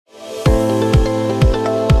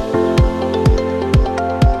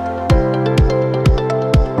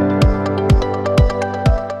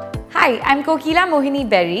Kokila Mohini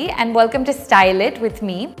Beri and welcome to Style It with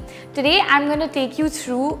me. Today I'm going to take you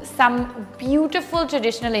through some beautiful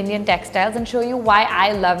traditional Indian textiles and show you why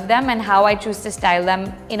I love them and how I choose to style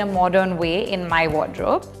them in a modern way in my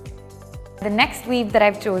wardrobe. The next weave that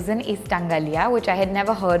I've chosen is Tangaliya, which I had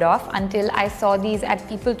never heard of until I saw these at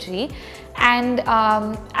PeepulTree, and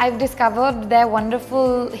I've discovered their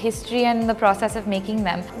wonderful history and the process of making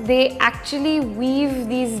them. They actually weave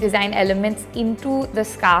these design elements into the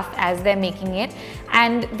scarf as they're making it,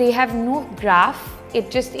 and they have no graph. It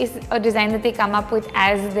just is a design that they come up with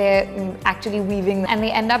as they're actually weaving, and they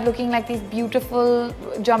end up looking like these beautiful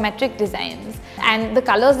geometric designs. And the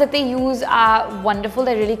colors that they use are wonderful.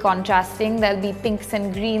 They're really contrasting. There'll be pinks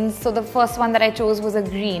and greens. So the first one that I chose was a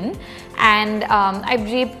green, and I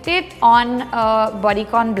draped it on a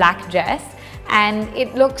bodycon black dress, and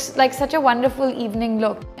it looks like such a wonderful evening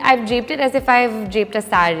look. I've draped it as if I've draped a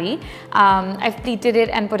sari. I've pleated it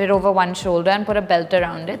and put it over one shoulder and put a belt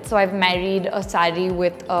around it. So I've married a sari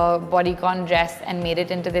with a bodycon dress and made it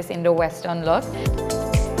into this Indo-Western look.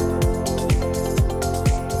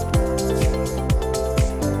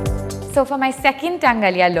 So for my second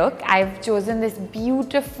Tangaliya look, I've chosen this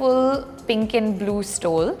beautiful pink and blue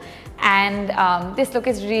stole. And this look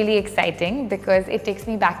is really exciting because it takes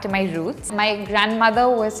me back to my roots. My grandmother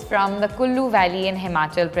was from the Kullu Valley in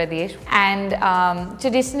Himachal Pradesh, and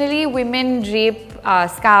traditionally women drape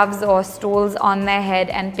scarves or stoles on their head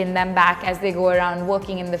and pin them back as they go around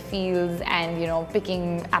working in the fields and, you know,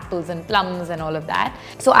 picking apples and plums and all of that.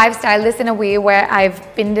 So I've styled this in a way where I've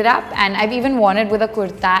pinned it up, and I've even worn it with a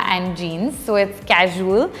kurta and jeans, so it's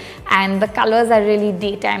casual and the colors are really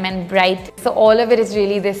daytime and bright. So all of it is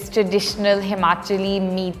really this traditional Himachali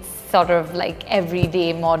meets sort of like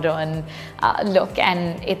everyday modern look,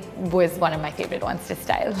 and it was one of my favorite ones to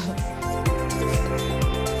style.